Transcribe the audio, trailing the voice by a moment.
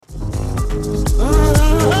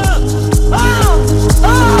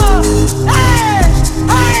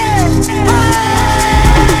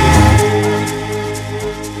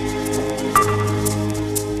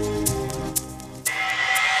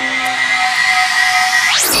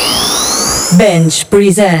Bench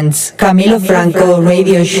presents Camilo Franco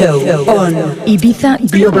radio show on Ibiza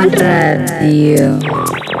Global Radio.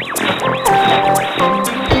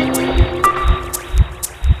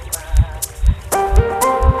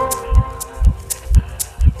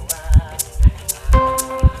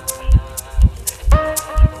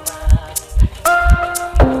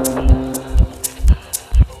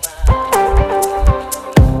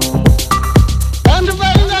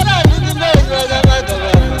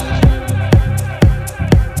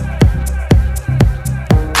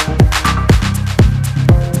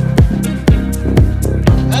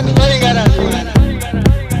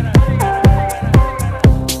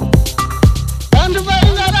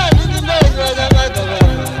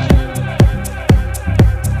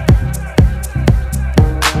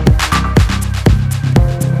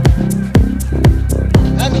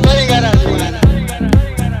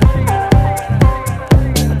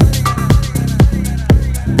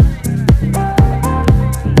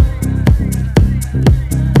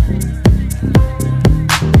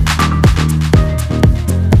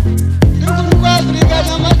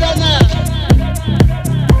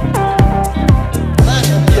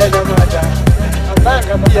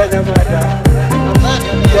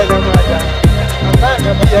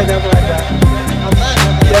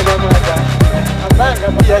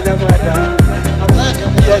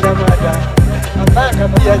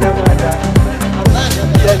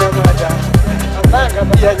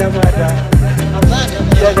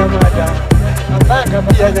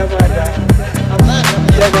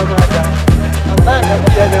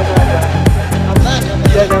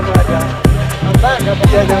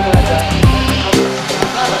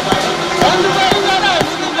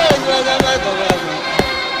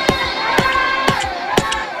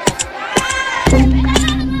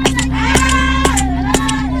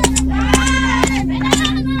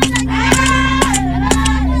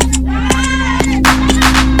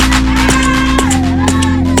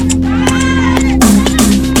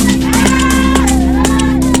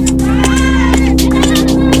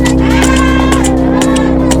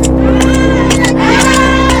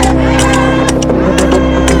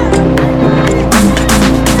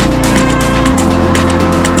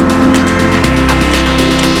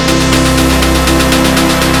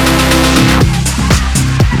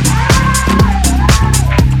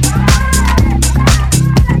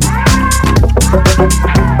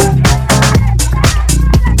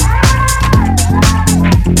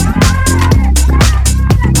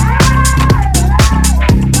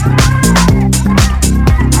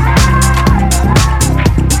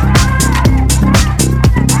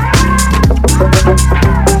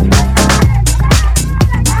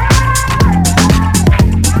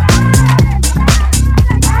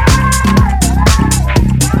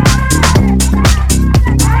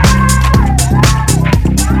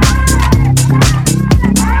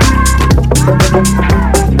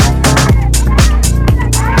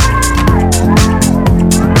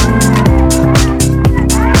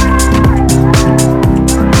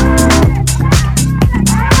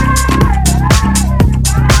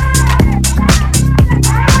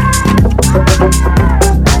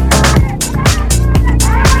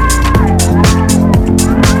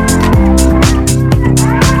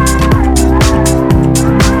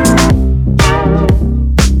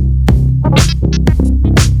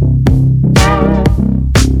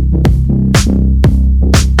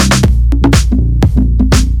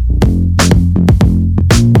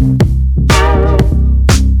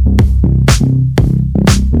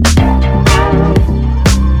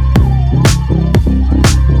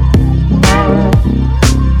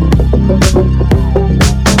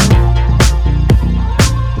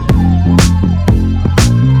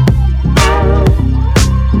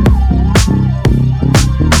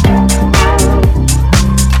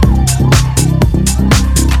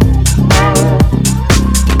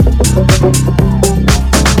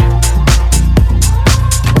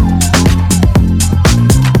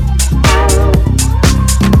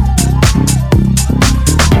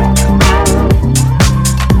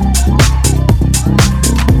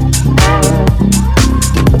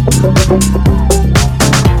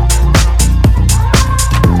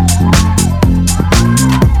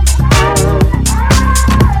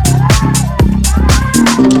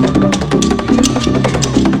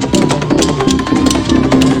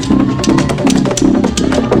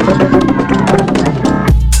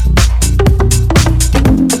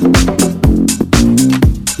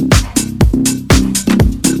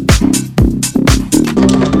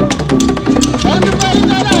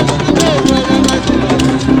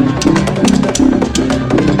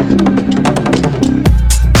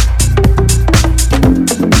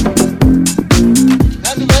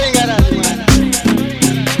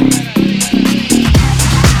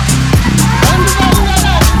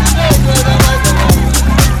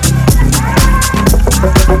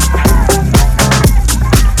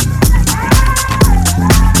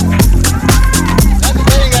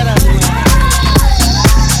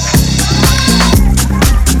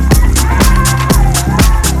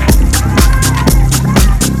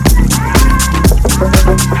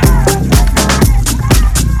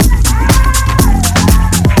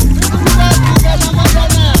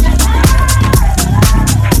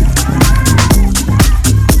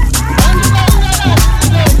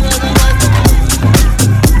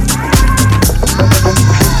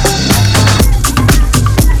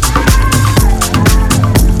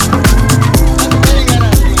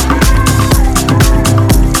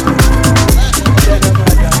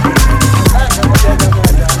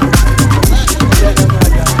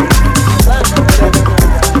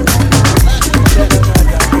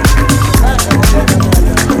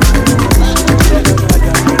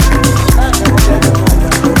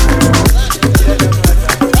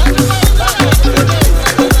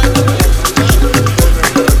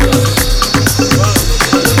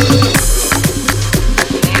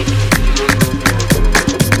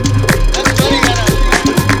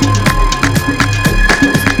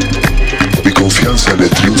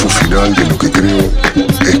 creo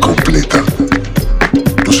es completa.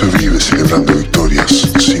 No se vive celebrando victorias,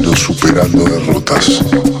 sino superando derrotas.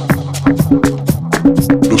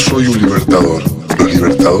 No soy un libertador. Los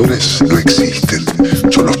libertadores no existen.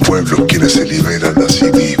 Son los pueblos quienes se liberan a sí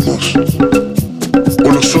mismos.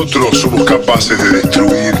 O nosotros somos capaces de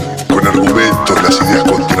destruir con argumentos las ideas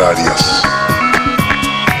contrarias.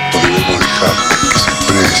 O debemos dejar que se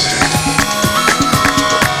expresen.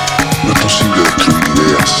 No es posible destruir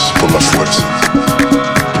ideas por la fuerza,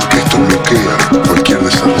 porque esto bloquea cualquier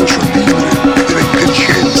desarrollo libre de la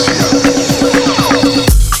inteligencia.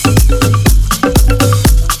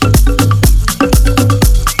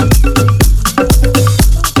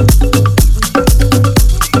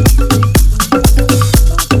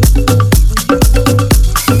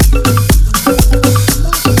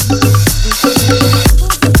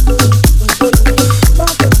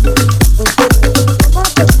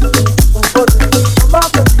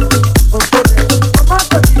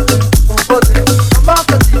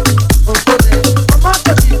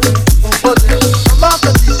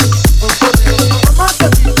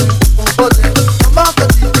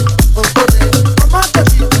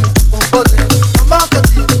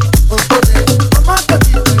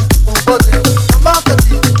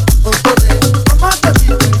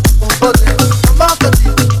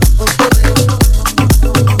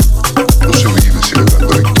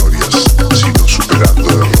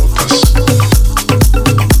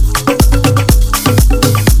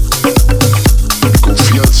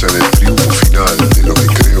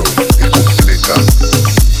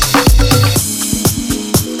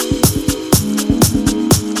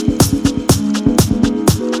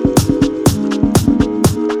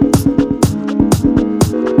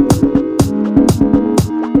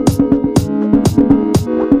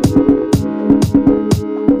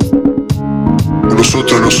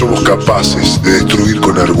 Nosotros no somos capaces de destruir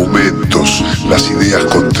con argumentos las ideas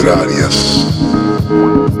contrarias.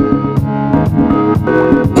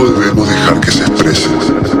 O debemos dejar que se expresen.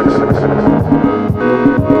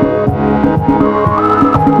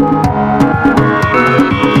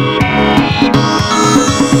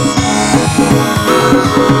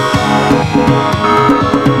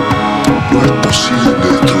 No es posible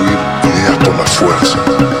destruir ideas por la fuerza,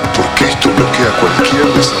 porque esto bloquea cualquier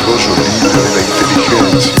desarrollo libre de la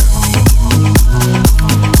inteligencia.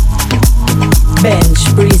 Bench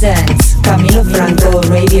presents Camilo Franco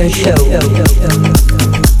Radio Show.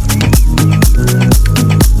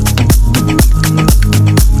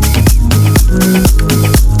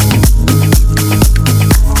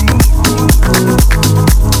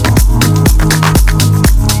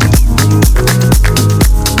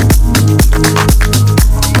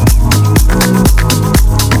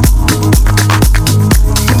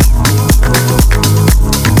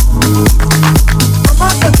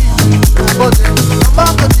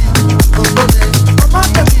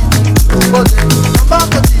 Bode,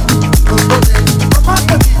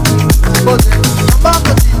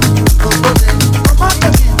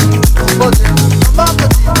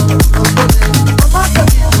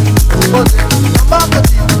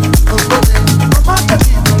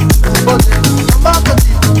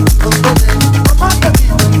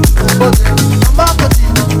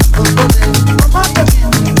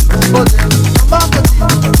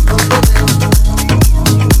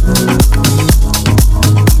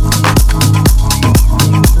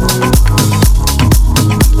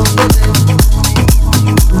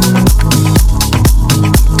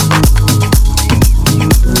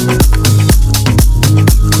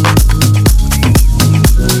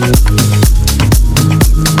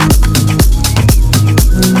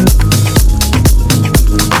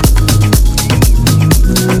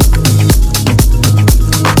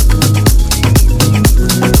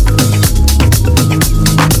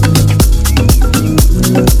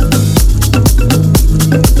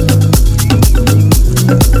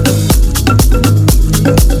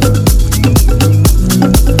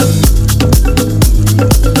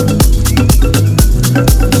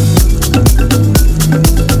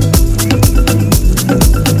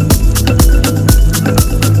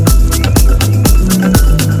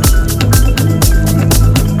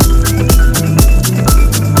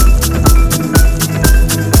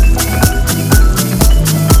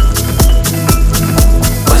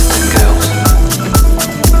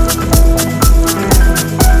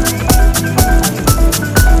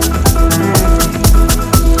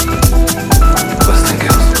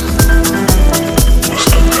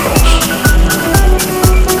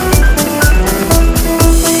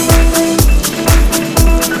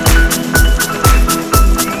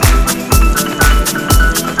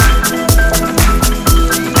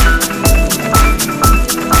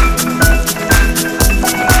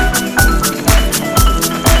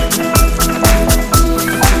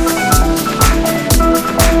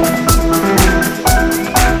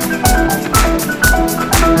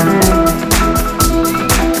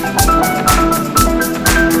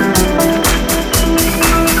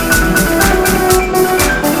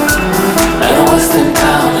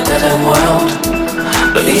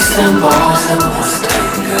 Western boys and Western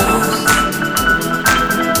girls.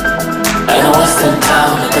 In a Western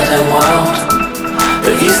town, a dead-end world.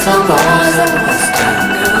 The Eastern boys and Western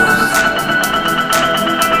girls.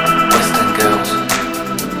 Western girls.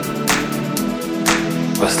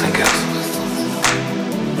 Western girls.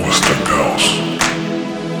 Western girls.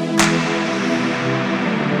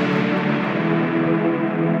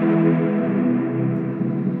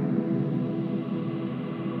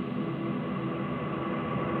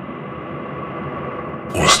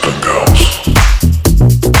 Western girls.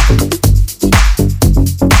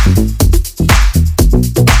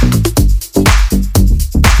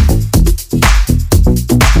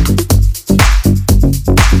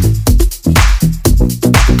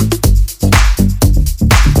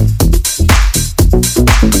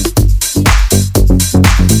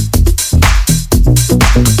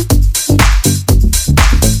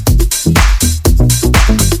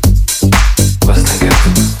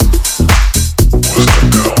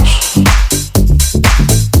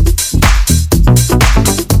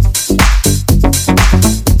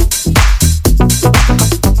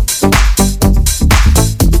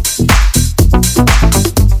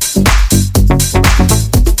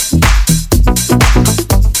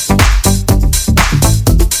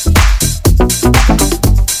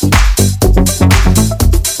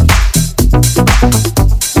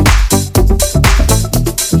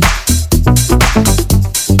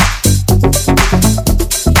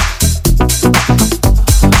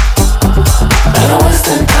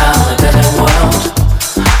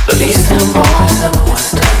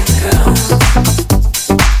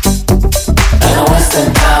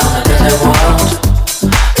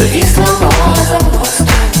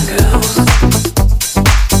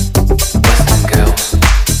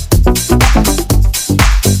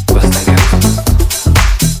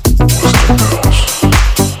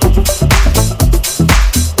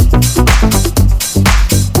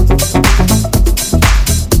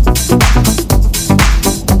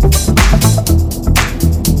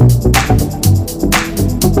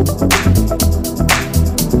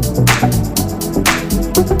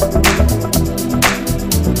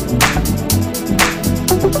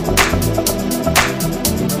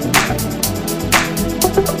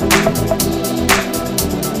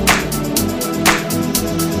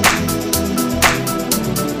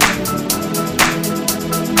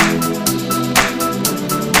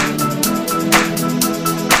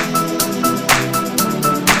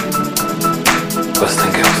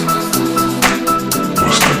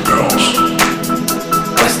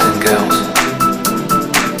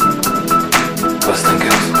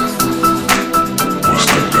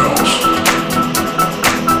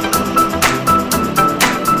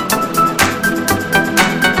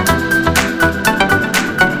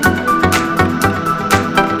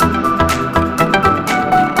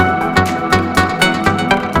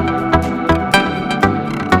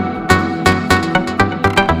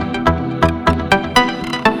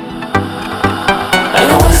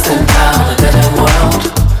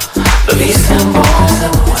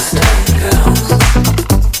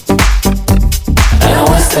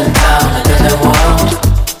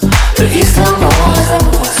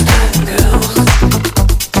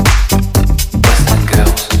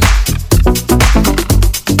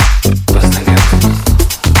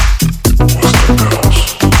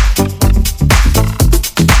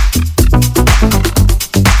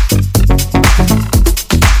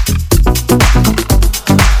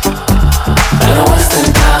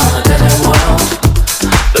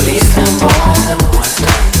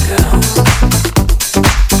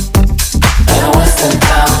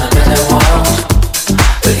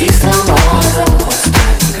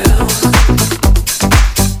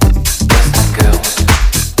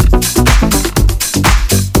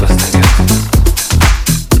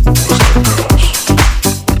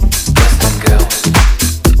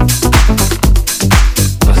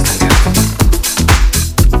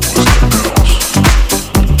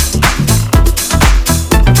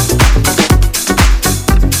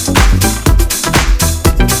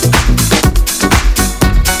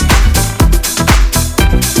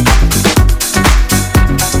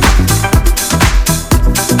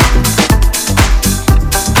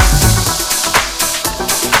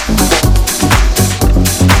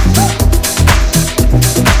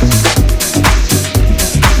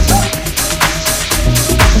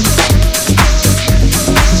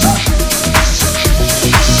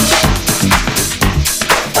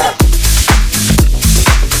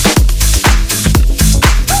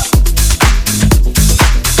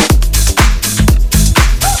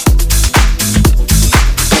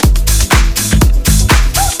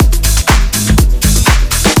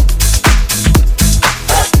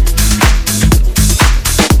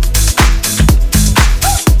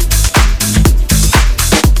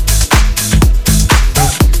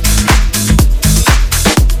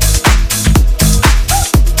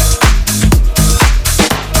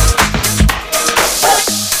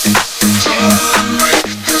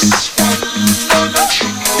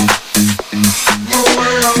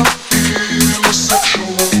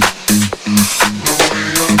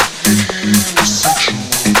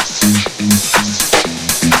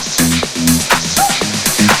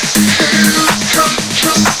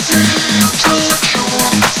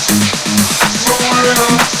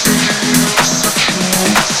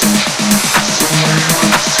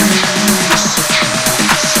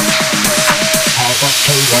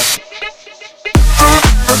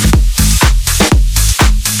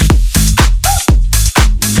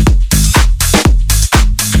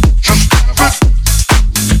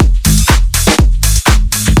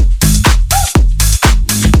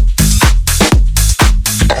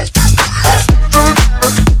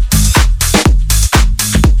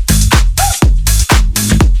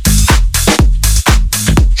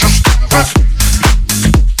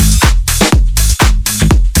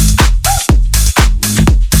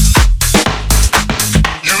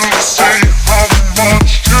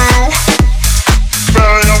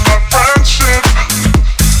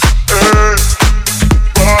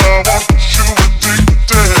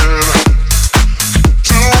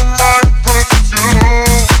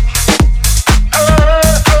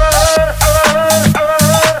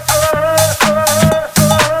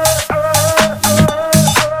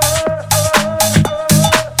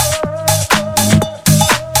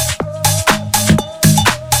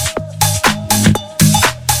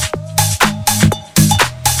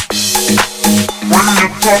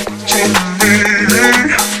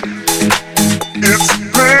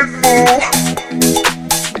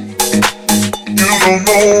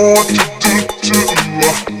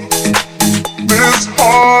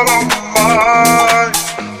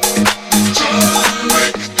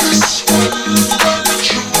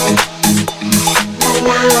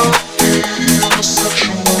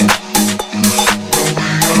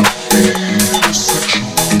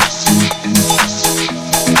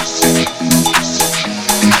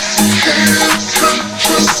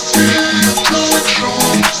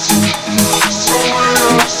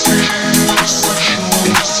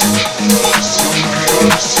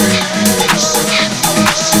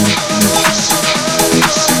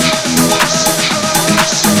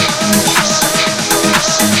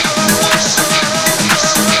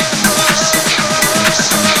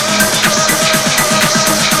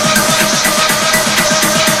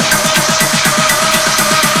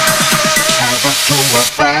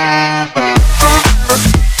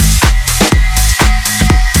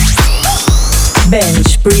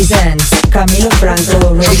 Bench presents Camilo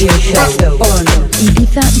Franco Radio Show on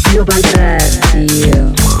Ibiza Global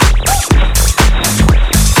Radio.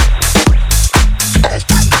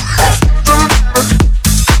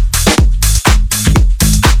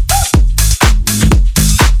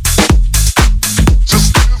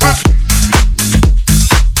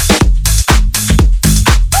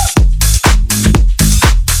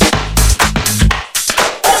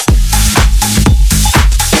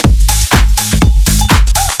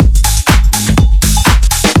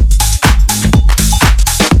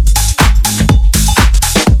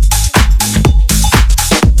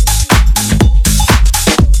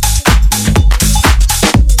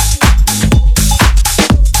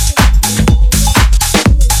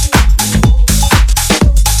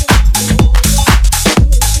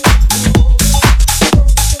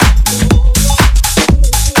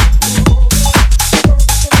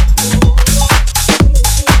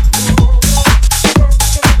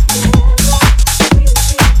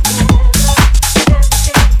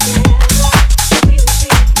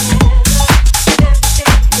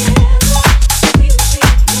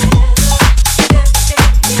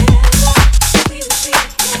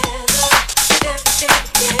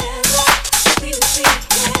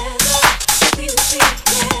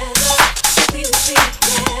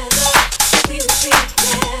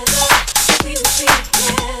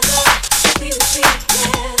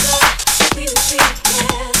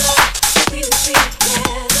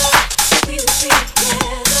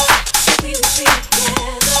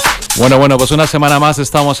 Bueno, pues una semana más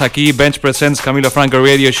estamos aquí, Bench Presents Camilo Franco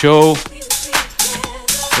Radio Show.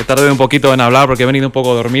 He tardado un poquito en hablar porque he venido un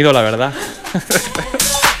poco dormido, la verdad.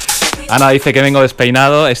 Ana dice que vengo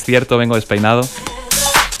despeinado, es cierto, vengo despeinado.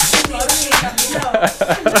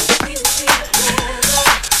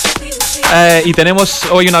 Y tenemos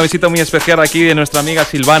hoy una visita muy especial aquí de nuestra amiga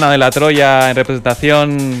Silvana de la Troya en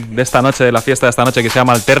representación de esta noche, de la fiesta de esta noche que se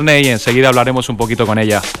llama Alterne, y enseguida hablaremos un poquito con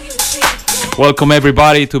ella. Welcome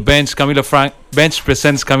everybody to Bench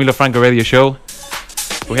Presents Camilo Franco Radio Show.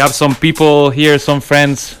 We have some people here, some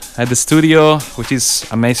friends at the studio, which is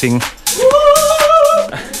amazing.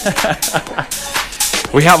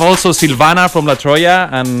 We have also Silvana from La Troya,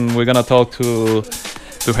 and we're gonna talk to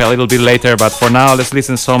her a little bit later. But for now, let's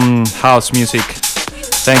listen to some house music.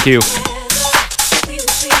 Thank you.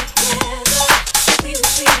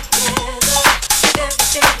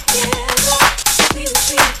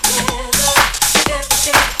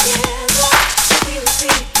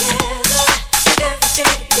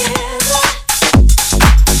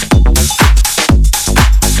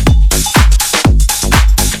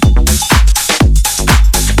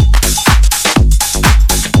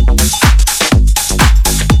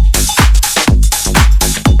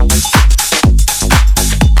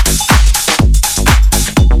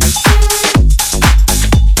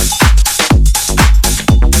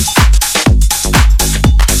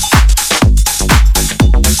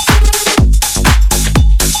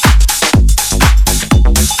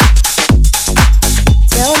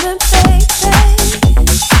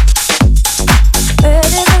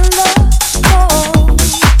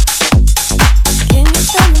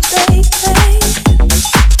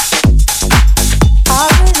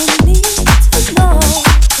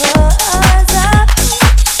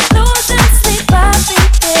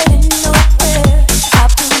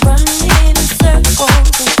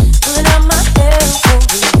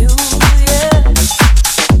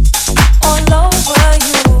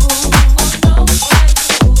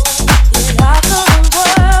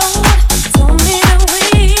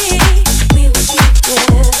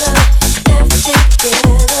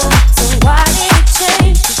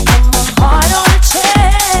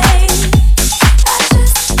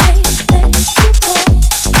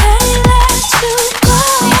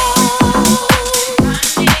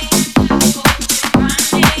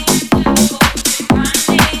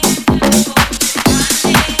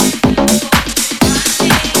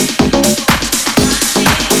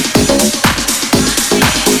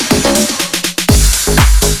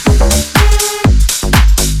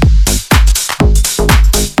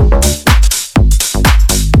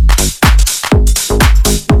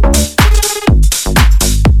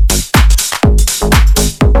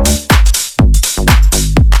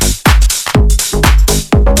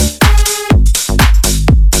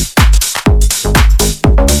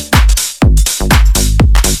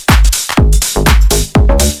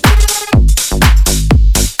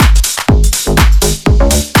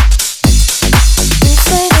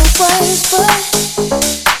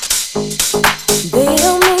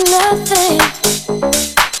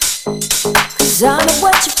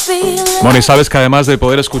 Bueno, y sabes que además de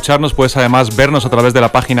poder escucharnos, puedes además vernos a través de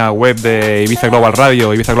la página web de Ibiza Global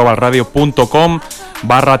Radio,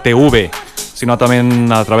 ibizaglobalradio.com/tv, sino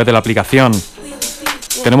también a través de la aplicación.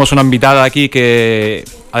 Tenemos una invitada aquí que,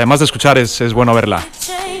 además de escuchar, es bueno verla.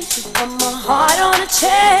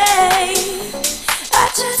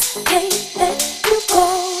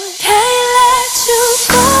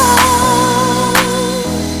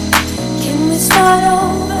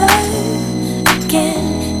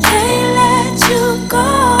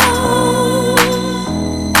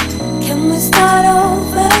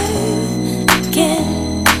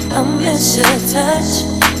 I miss your touch,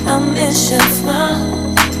 I miss your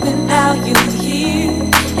smile. Without you here,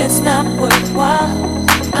 it's not worthwhile.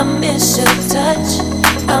 I miss your touch,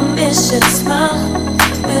 I miss your smile.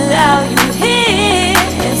 Without you here,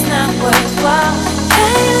 it's not worthwhile.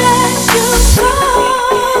 Can't let you go.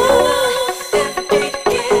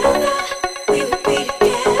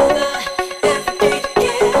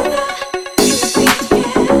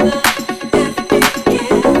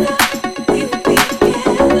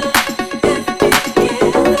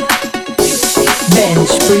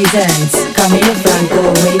 Presents Camilo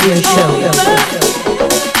Franco Radio Show.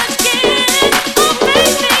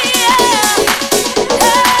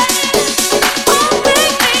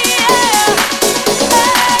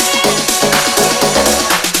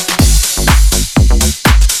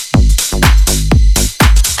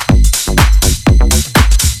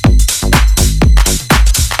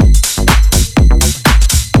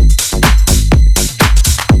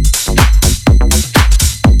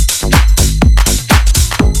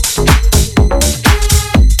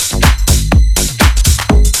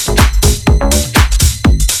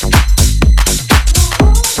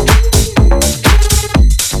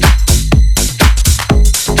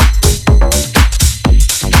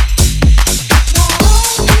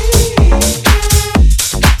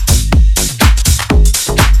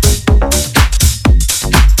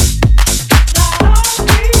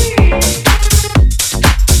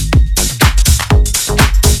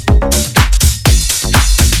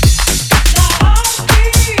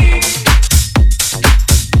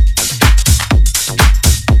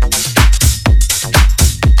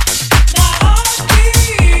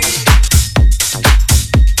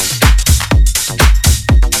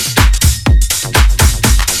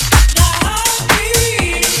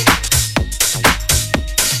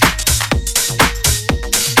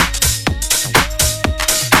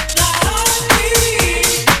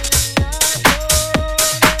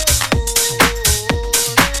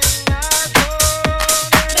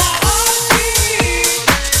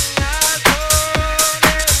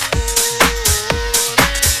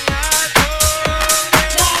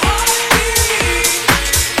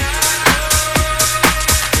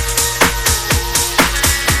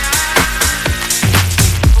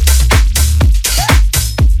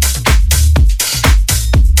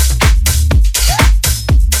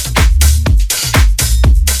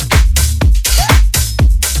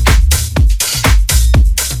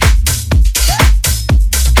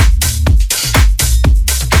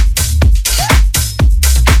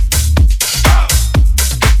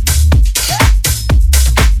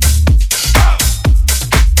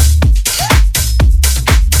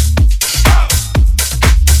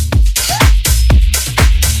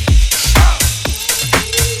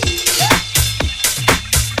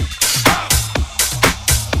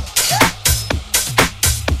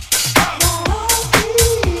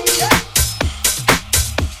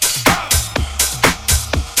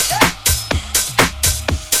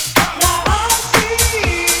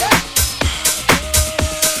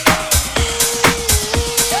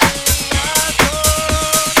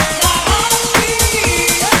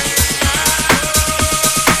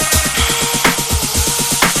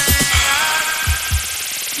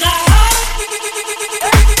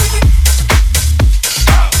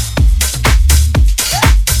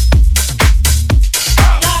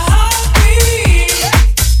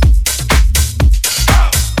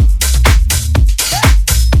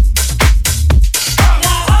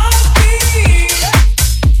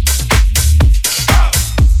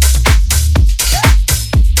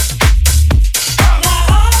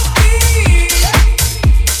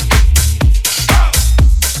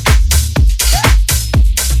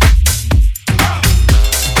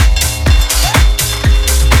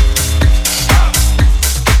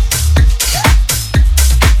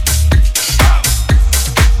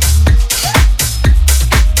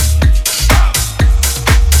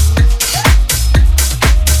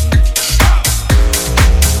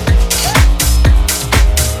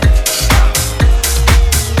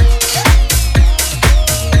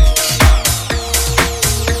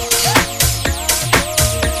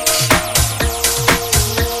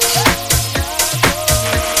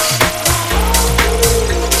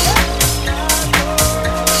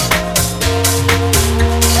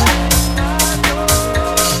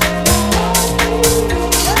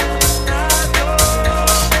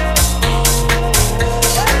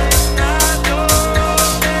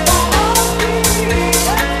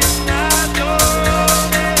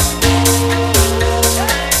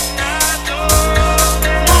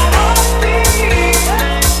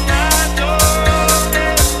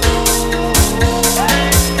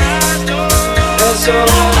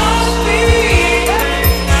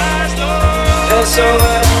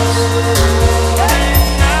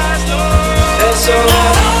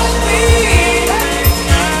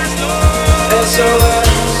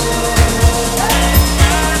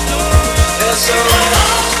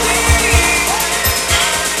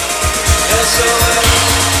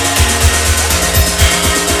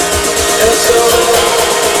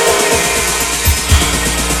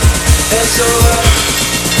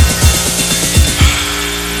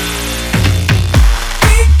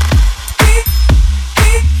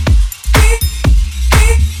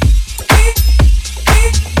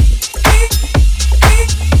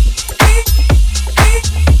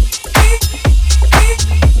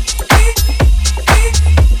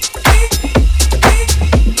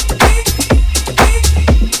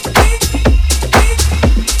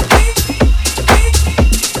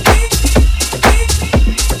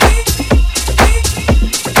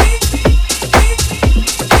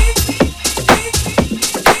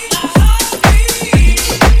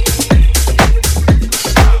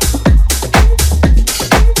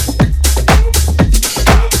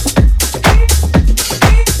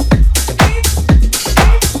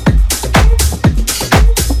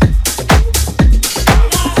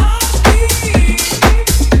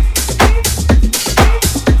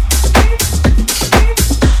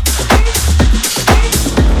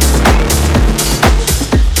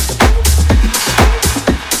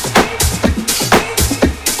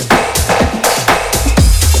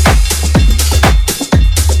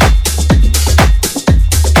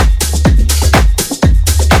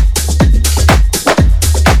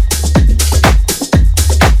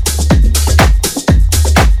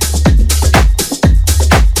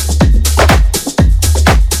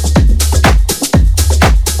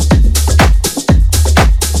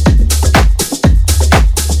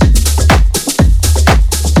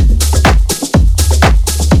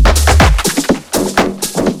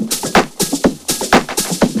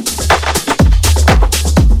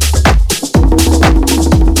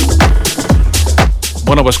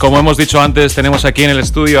 Bueno, pues como hemos dicho antes, tenemos aquí en el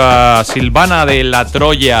estudio a Silvana de La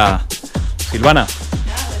Troya. Silvana.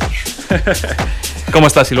 ¿Cómo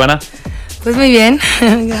estás, Silvana? Pues muy bien,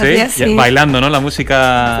 gracias. ¿Sí? Bailando, ¿no? La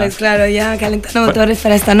música... Pues claro, ya calentando motores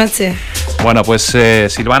para esta noche. Bueno, pues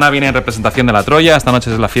Silvana viene en representación de La Troya. Esta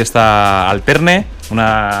noche es la fiesta Alterne,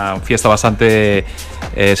 una fiesta bastante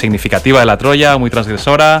significativa de La Troya, muy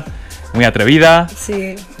transgresora, muy atrevida.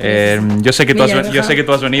 Sí. Yo sé que tú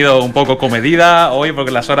has venido un poco comedida hoy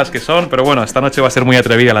porque las horas que son, pero bueno, esta noche va a ser muy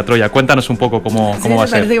atrevida La Troya. Cuéntanos un poco cómo va a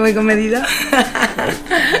ser. Parece que voy comedida.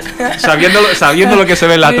 Sabiendo lo que se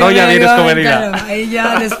ve en La Troya, vienes comedida. Claro, ahí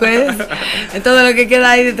ya después, todo lo que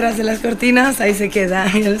queda ahí detrás de las cortinas, ahí se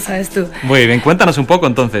queda, ya lo sabes tú. Muy bien, cuéntanos un poco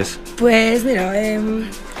entonces. Pues mira,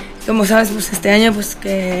 como sabes, pues este año pues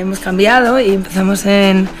que hemos cambiado y empezamos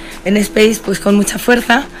en Space pues con mucha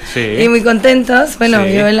fuerza, sí, y muy contentos. Bueno,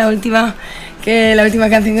 sí. Yo en la última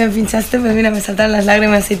canción que me pinchaste, pues mira, me saltaron las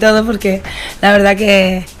lágrimas y todo, porque la verdad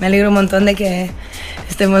que me alegro un montón de que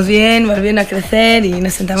estemos bien, volviendo a crecer y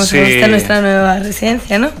nos sentamos sí. a gustar nuestra nueva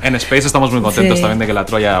residencia, ¿no? En Space estamos muy contentos sí. también de que La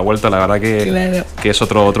Troya ha vuelto, la verdad que, claro. Que es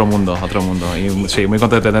otro mundo. Y sí, muy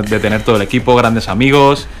contento de tener todo el equipo, grandes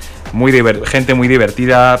amigos, gente muy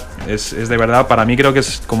divertida. Es de verdad, para mí creo que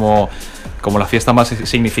es como la fiesta más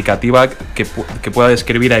significativa que pueda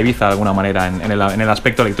describir a Ibiza de alguna manera en el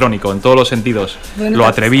aspecto electrónico, en todos los sentidos. Bueno, lo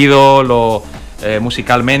atrevido,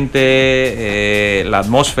 musicalmente, la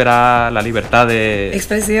atmósfera, la libertad de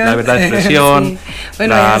expresión, sí.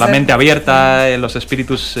 Bueno, la mente abierta, los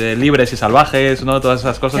espíritus libres y salvajes, ¿no? Todas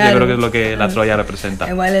esas cosas, claro, yo creo que es lo que La Troya representa.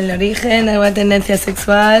 Igual el origen, alguna tendencia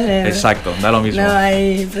sexual. Exacto, da lo mismo. No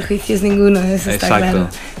hay prejuicios ninguno, eso está claro.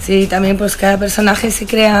 Sí, también pues cada personaje se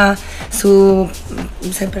crea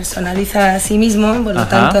se personaliza a sí mismo, por lo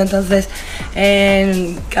tanto, entonces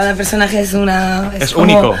cada personaje es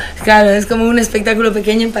único. Claro, es como un espectáculo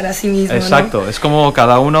pequeño para sí mismo. Exacto, ¿no? es como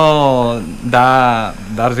cada uno da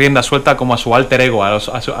rienda suelta como a su alter ego,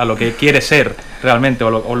 a lo que quiere ser realmente,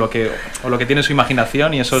 o lo que tiene su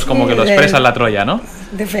imaginación, y eso es como que lo expresa en La Troya, ¿no?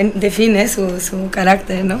 Define su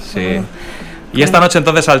carácter, ¿no? Sí. Y esta noche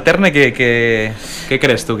entonces Alterne, ¿qué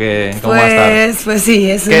crees tú que cómo va a estar? Pues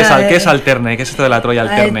sí, ¿Qué es Alterne? ¿Qué es esto de La Troya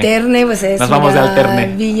Alterne? Alterne, pues es Nos vamos de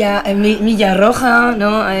Alterne. Milla Roja,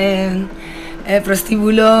 ¿no?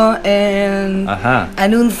 Prostíbulo,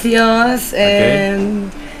 anuncios,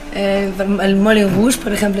 el Moulin Rouge,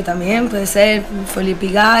 por ejemplo, también puede ser, Folie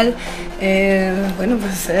Pigalle, bueno,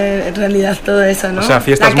 pues en realidad todo eso, ¿no? O sea,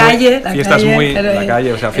 fiestas muy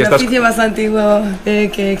el oficio más antiguo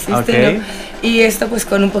que existe, ¿no? Y esto pues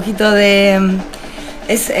con un poquito de...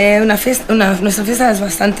 nuestra fiesta es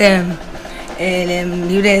bastante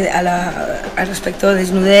libre al respecto de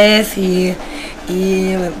desnudez y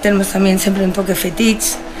tenemos también siempre un toque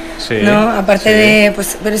fetiche, sí, ¿no? Aparte sí. de,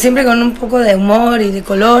 pues, pero siempre con un poco de humor y de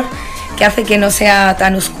color que hace que no sea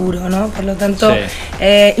tan oscuro, ¿no? Por lo tanto, sí.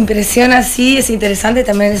 Impresiona, sí, es interesante,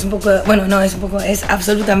 también es un poco, bueno, no, es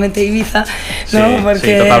absolutamente Ibiza, ¿no? Sí,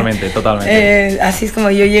 porque, sí, totalmente. Así es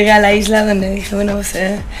como yo llegué a la isla donde dije, bueno, pues...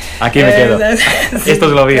 aquí me quedo, sí, esto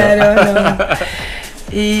es lo mío. Claro, no.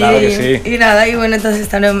 Y, claro que sí. Y nada, y bueno, entonces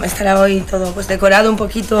estará hoy todo pues decorado un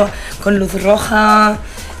poquito con luz roja,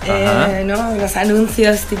 ¿no? Los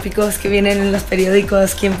anuncios típicos que vienen en los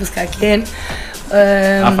periódicos, quién busca a quién.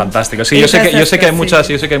 Fantástico. Sí, yo sé que hay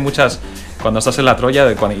muchas, cuando estás en la Troya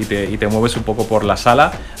y te mueves un poco por la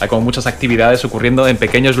sala, hay como muchas actividades ocurriendo en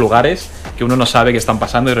pequeños lugares que uno no sabe que están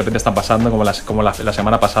pasando y de repente están pasando, como la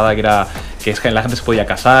semana pasada que la gente se podía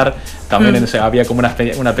casar, también había como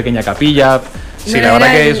una pequeña capilla. Sí, la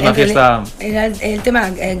verdad que es una fiesta... Era el tema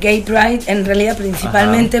Gay Pride en realidad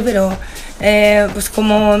principalmente, pero pues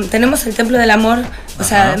como tenemos el Templo del Amor, o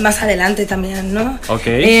sea, más adelante también, ¿no?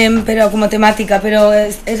 Okay. Pero como temática, pero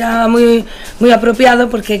era muy, muy apropiado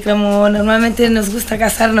porque como normalmente nos gusta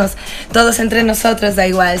casarnos todos entre nosotros, da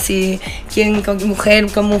igual, si quien con mujer,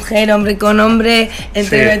 hombre con hombre,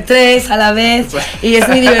 entre tres a la vez, y es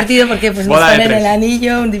muy divertido porque pues nos ponen el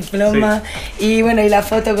anillo, un diploma, y bueno, y la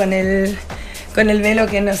foto con el velo,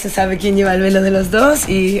 que no se sabe quién lleva el velo de los dos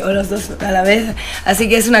o los dos a la vez, así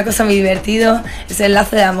que es una cosa muy divertido, es el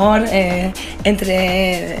lazo de amor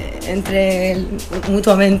entre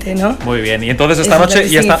mutuamente, ¿no? Muy bien, y entonces esta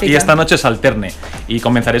noche es alterne y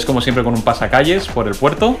comenzaréis como siempre con un pasacalles por el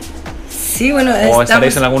puerto. Sí, bueno, o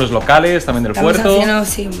estaréis en algunos locales también del puerto. Haciendo,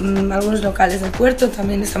 sí, algunos locales del puerto,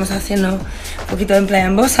 también estamos haciendo un poquito en Playa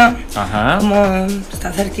Embosa, como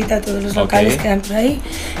está cerquita, todos los locales quedan por ahí.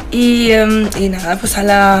 Y nada, pues a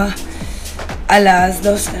las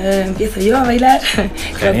 2 empiezo yo a bailar.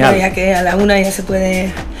 Creo que ya que a la 1 ya se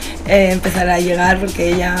puede empezar a llegar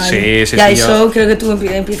porque ya hay show. Creo que tú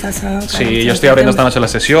empiezas a... Sí, yo estoy abriendo esta noche la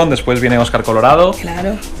sesión, después viene Óscar Colorado.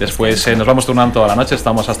 Claro. Después nos vamos turnando toda la noche,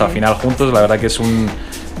 estamos hasta el final juntos. La verdad que es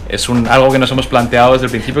algo que nos hemos planteado desde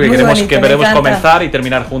el principio, que queremos comenzar y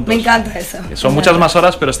terminar juntos. Me encanta eso. Son muchas más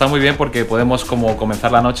horas, pero está muy bien porque podemos como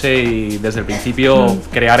comenzar la noche y desde el principio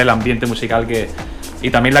crear el ambiente musical y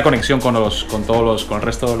también la conexión con el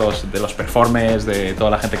resto de los performers, de toda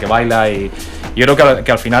la gente que baila, y yo creo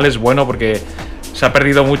que al final es bueno porque se ha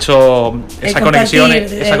perdido mucho esa conexión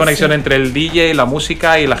entre el DJ, la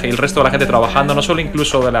música y el resto de la gente trabajando, no solo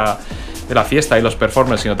incluso de la fiesta y los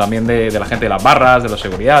performers, sino también de la gente de las barras, de los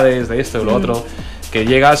seguridades, de esto y lo otro, que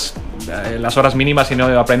llegas en las horas mínimas y no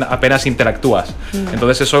apenas interactúas.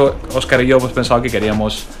 Entonces eso, Óscar y yo hemos pensado que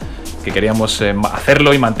queríamos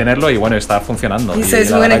hacerlo y mantenerlo, y bueno, está funcionando. Y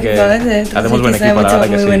sois buen equipo, hacemos buen equipo, la verdad que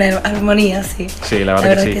sí. Muy buena armonía, sí. Sí, la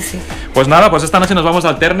verdad que sí. Pues nada, pues esta noche nos vamos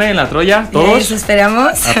al Alterne en la Troya, todos. Eso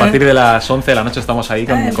esperamos. A partir de las 11 de la noche estamos ahí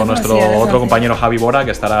con nuestro otro compañero Javi Bora,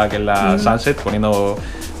 que estará aquí en la Sunset poniendo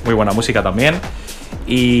muy buena música también.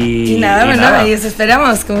 Y nada, ahí os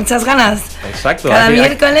esperamos con muchas ganas. Exacto. Cada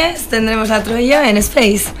miércoles tendremos la Troya en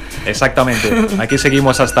Space. Exactamente. Aquí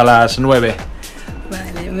seguimos hasta las 9.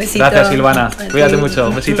 Vale, un besito. Gracias, Silvana. Cuídate mucho.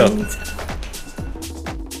 Un besito.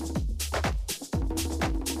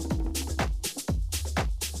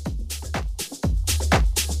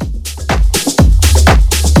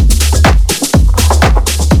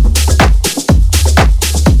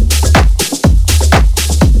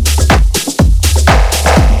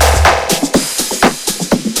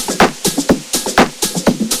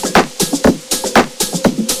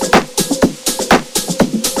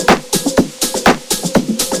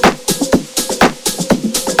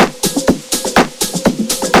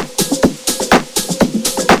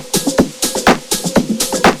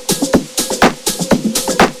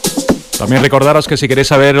 También recordaros que si queréis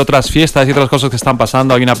saber otras fiestas y otras cosas que están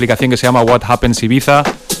pasando, hay una aplicación que se llama What Happens Ibiza,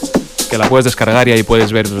 que la puedes descargar y ahí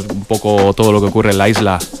puedes ver un poco todo lo que ocurre en la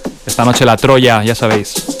isla. Esta noche la Troya, ya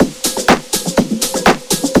sabéis.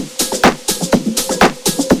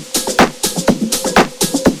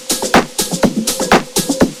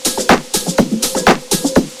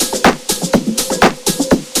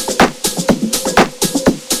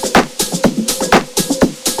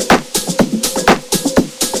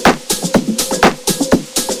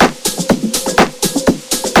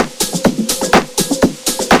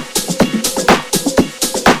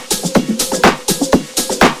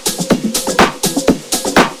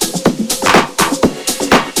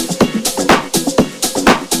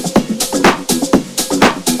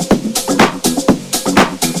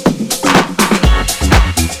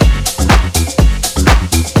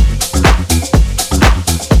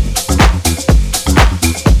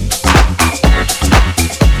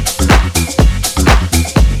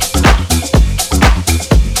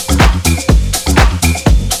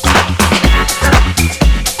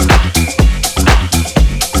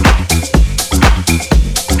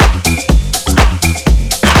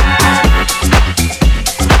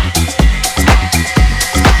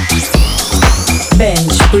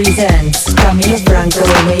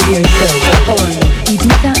 Radio Show on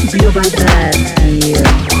Ibiza Global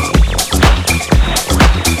Radio.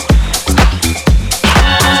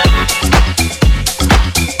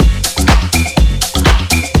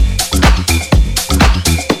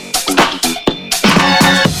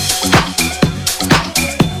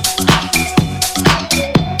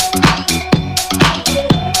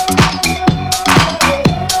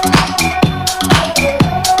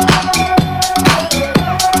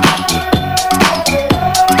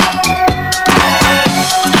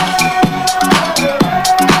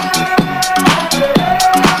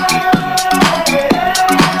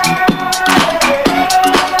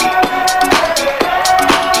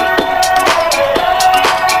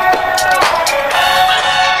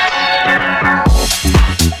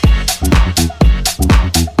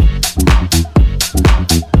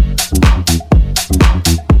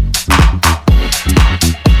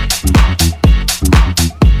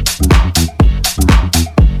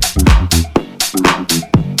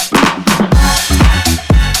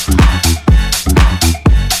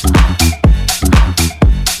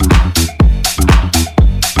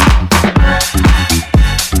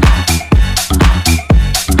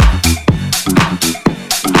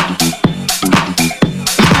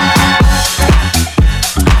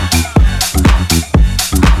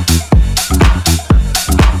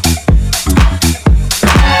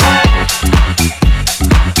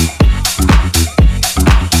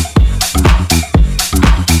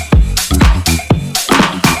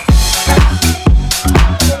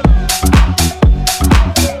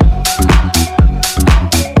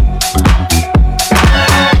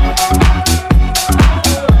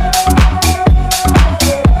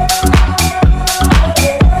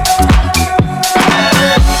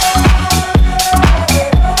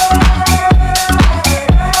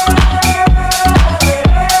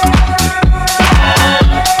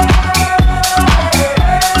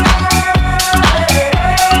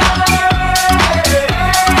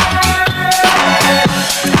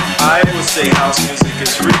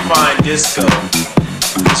 disco.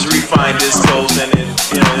 It's refined discos, and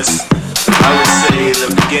it's, I would say,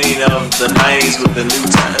 the beginning of the '90s with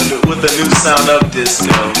the new sound of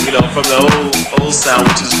disco. You know, from the old sound,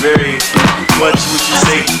 which is very much, would you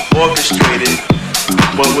say, orchestrated,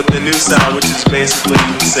 but with the new sound, which is basically,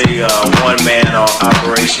 you would say, one man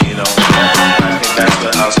operation. You know, I think that's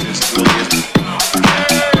what house music really is.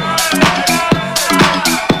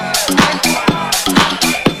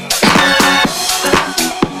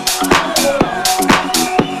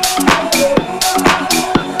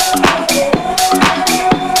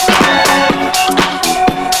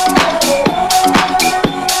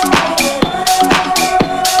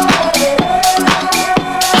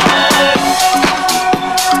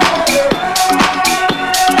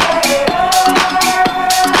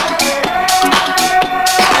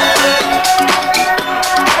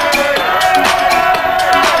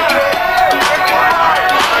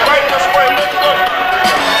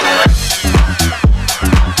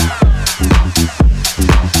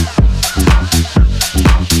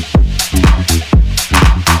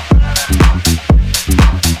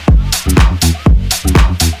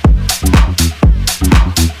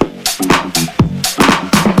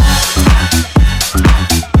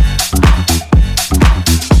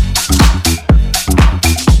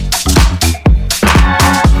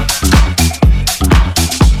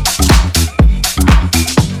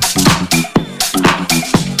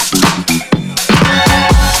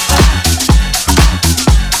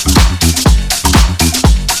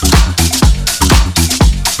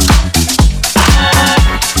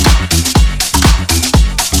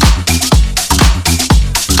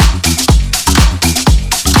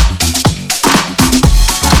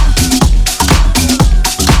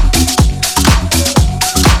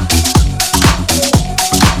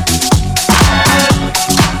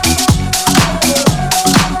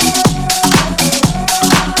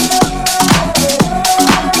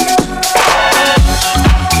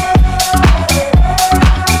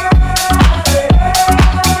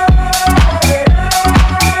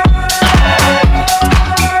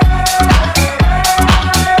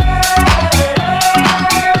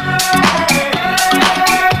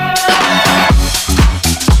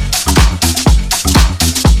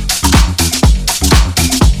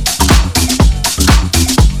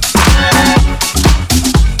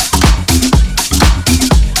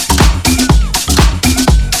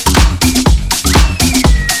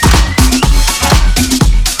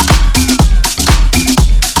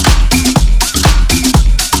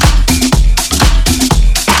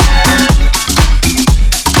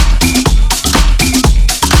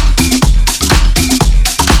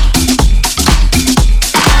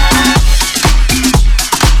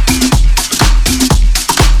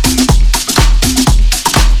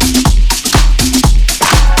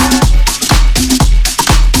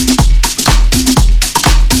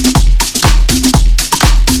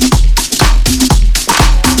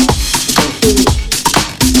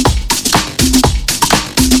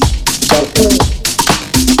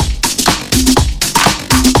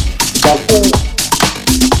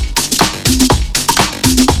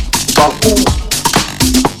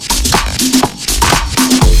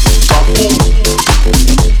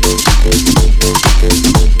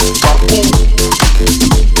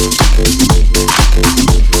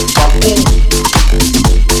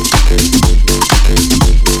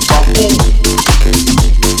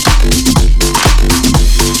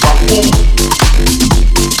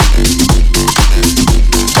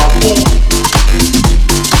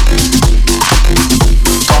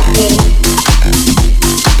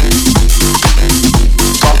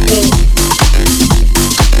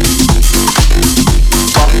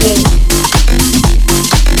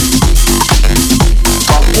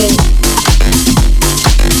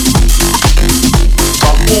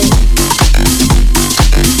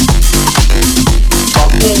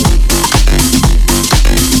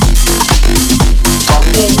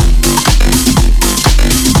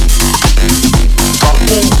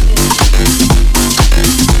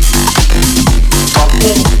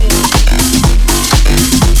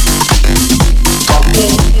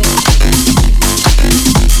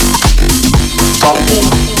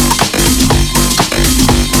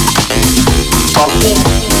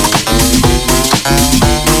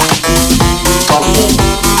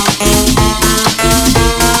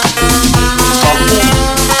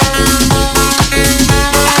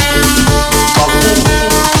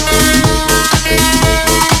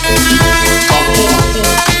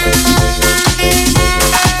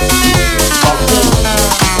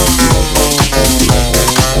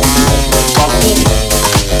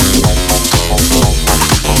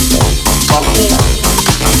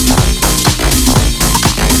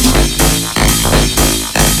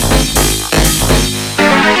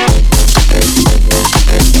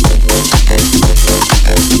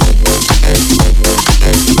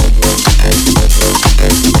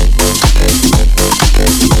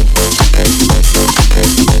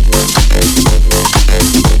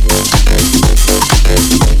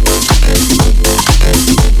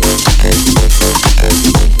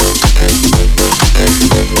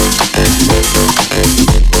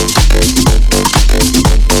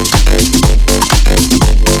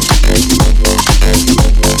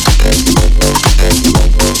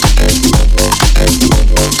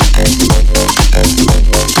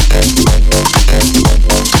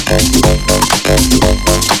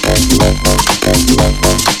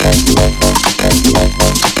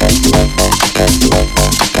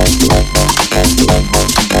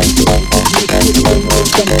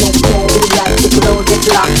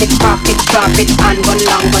 it on, gun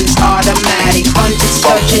long guns automatic. Hunted,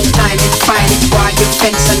 searching, time it, find it. While your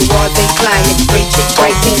fence and wall they climb it. Breach it,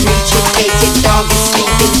 break it, reach it, take it. Dog is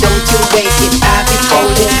sleeping, don't you wake it. Have it,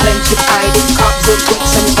 hold it, clench it, hide it. Cops with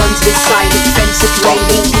whips and guns beside it. Fence it,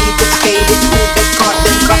 raiding, people faded. Who they caught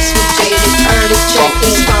them, cops who jaded. Earn it, check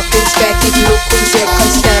it, stop, inspect it. Look who's here,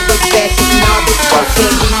 constable, bet it. Now it's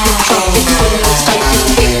working, leave it, truck it. Soon it's time to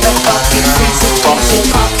pick the bucket. Freeze it, pause it,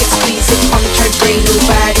 pocket, squeeze it. Punctured brain,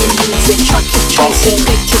 nobody needs it. Chuck it, trace it,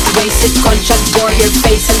 pick it, race it. Gunshot, bore your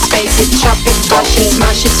face and space it. Chop it, brush it,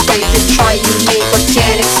 smash it, scrape it. Try you make but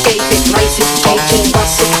can't escape it. Race it, take it,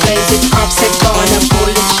 bust it, blaze it. Cops are gonna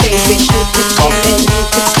bullet, shape it. Shoot it, kill it, you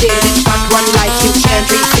could steal it. Got one life, you can't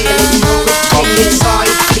refill it. Know it, feel it, saw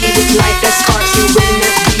it, bleed it. Lifeless scars, you will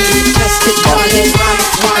not feel it. Test it, done it, run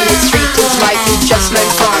it, want it. Street is life, you just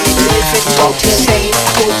learn from it. Live it, vote it, say it,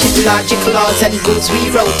 coach it. Logic, laws and rules, we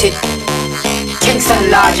wrote it.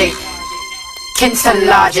 Kingston logic, Kingston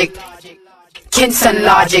logic, Kingston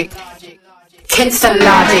logic, Kingston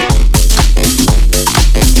logic.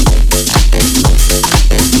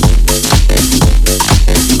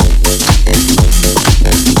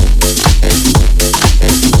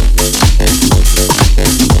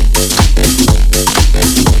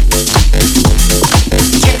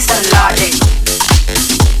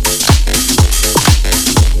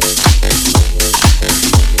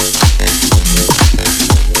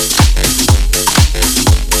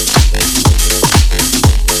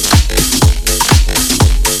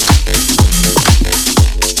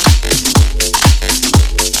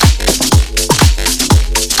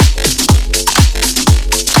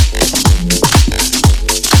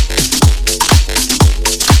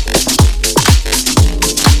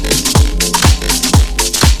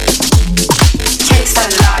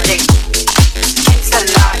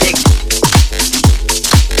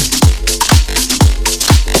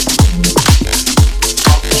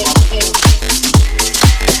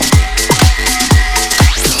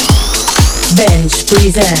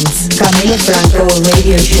 Presents Camilo Franco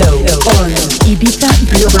Radio Show on Ibiza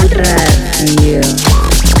Global Radio.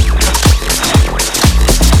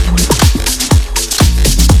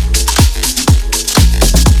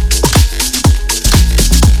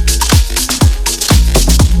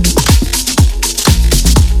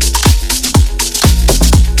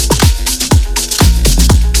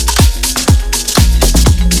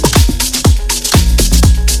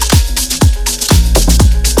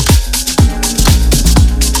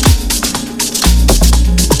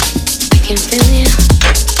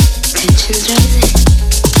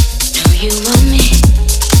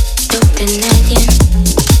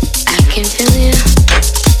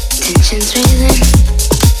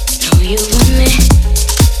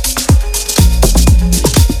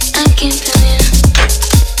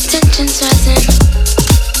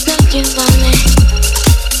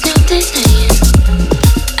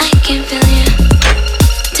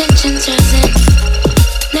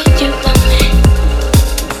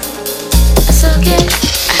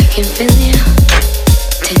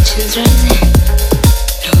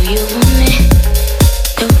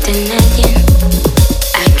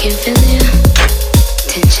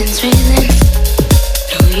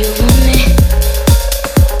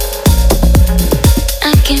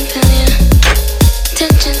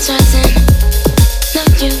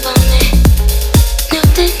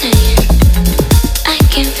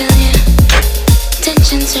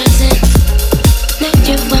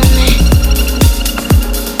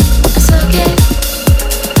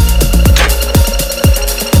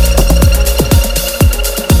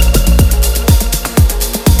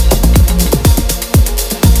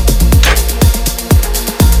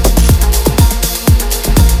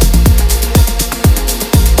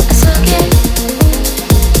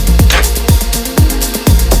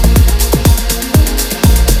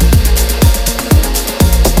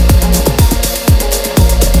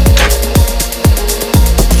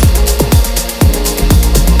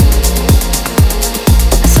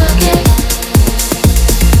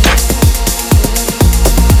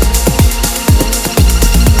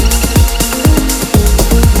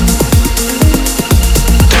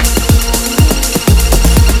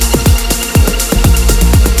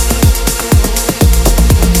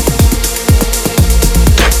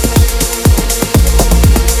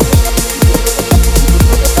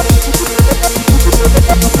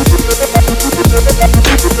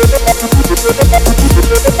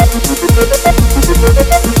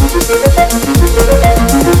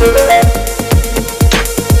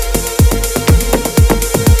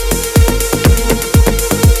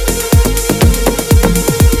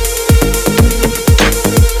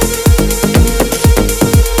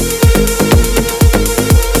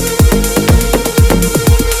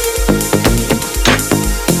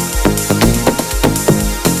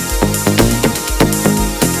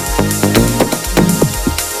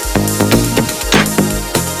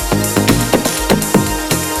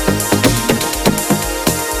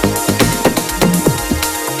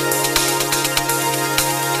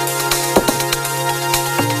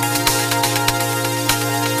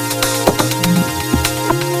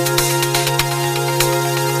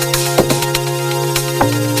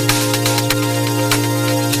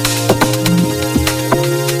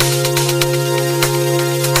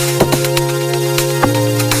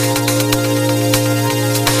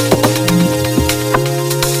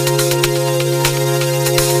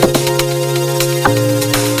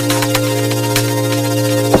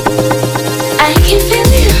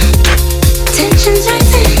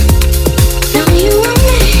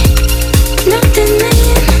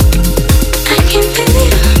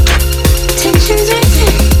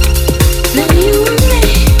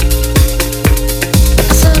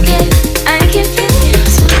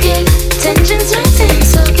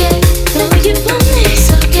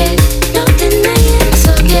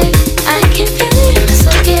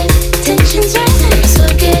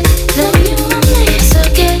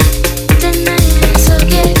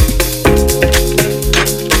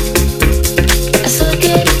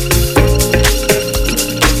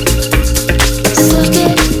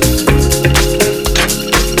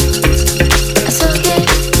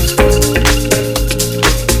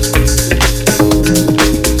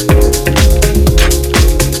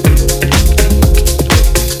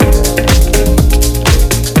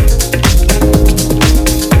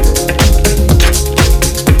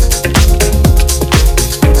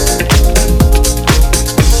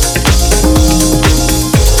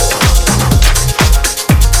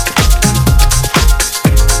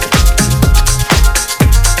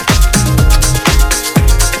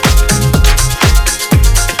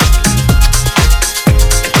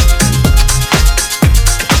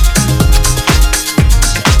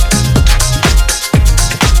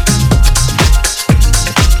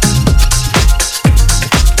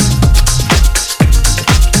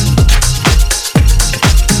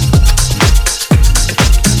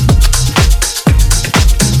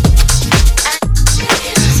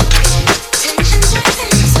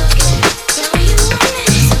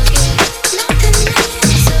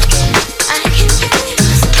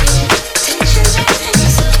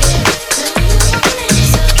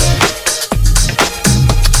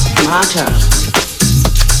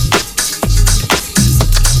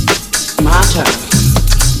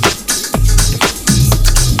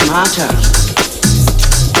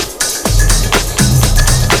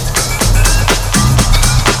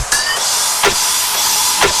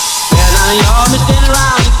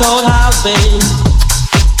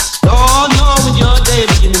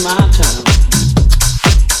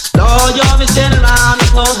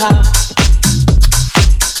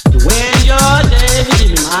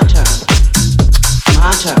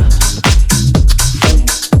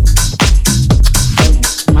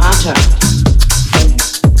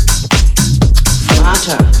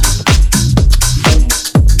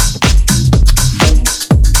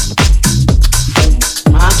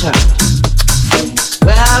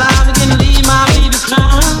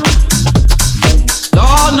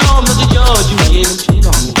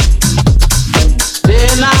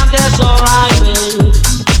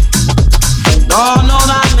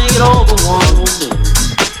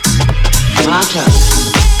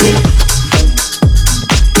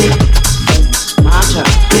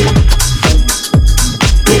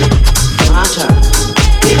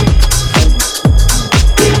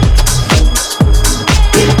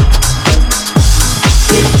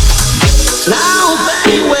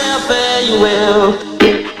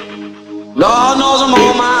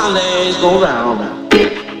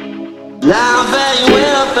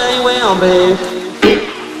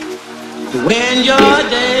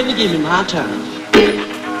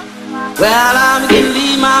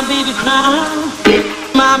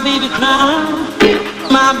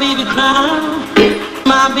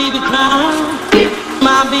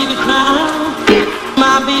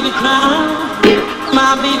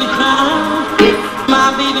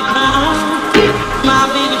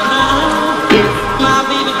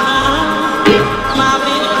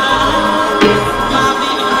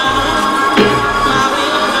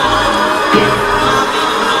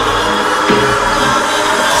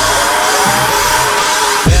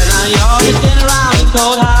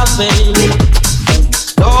 Cold house, baby.